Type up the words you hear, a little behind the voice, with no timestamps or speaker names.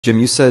Jim,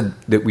 you said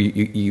that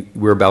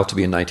we're about to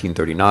be in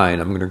 1939.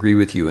 I'm going to agree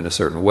with you in a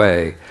certain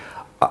way.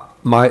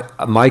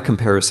 My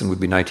comparison would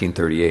be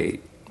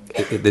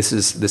 1938. This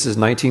is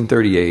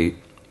 1938,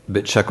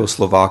 but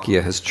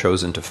Czechoslovakia has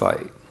chosen to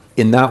fight.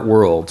 In that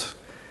world,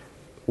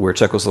 where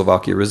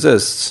Czechoslovakia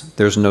resists,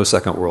 there's no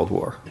Second World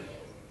War.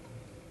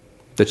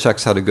 The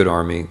Czechs had a good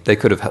army. They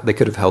could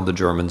have held the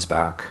Germans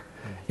back.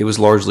 It was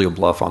largely a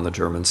bluff on the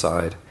German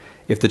side.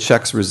 If the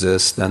Czechs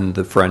resist, then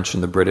the French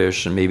and the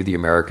British and maybe the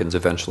Americans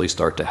eventually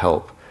start to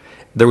help.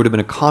 There would have been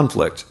a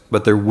conflict,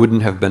 but there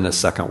wouldn't have been a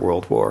Second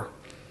World War.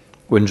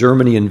 When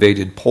Germany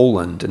invaded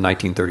Poland in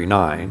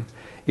 1939,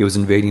 it was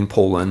invading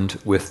Poland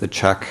with the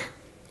Czech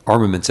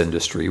armaments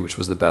industry, which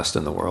was the best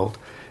in the world.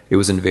 It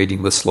was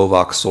invading with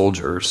Slovak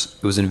soldiers.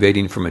 It was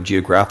invading from a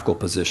geographical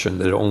position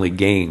that it only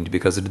gained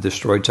because it had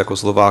destroyed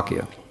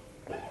Czechoslovakia.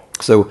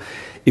 So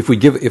if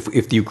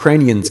the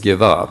Ukrainians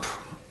give up,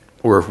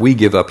 or if we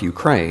give up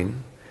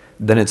Ukraine,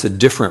 then it's a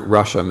different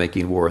Russia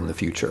making war in the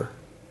future.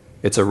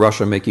 It's a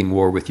Russia making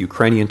war with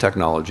Ukrainian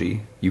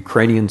technology,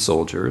 Ukrainian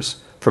soldiers,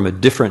 from a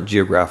different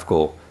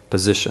geographical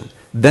position.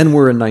 Then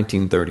we're in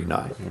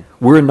 1939.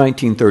 We're in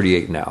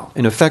 1938 now.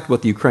 In effect,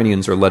 what the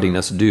Ukrainians are letting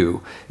us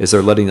do is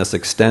they're letting us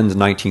extend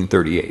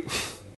 1938.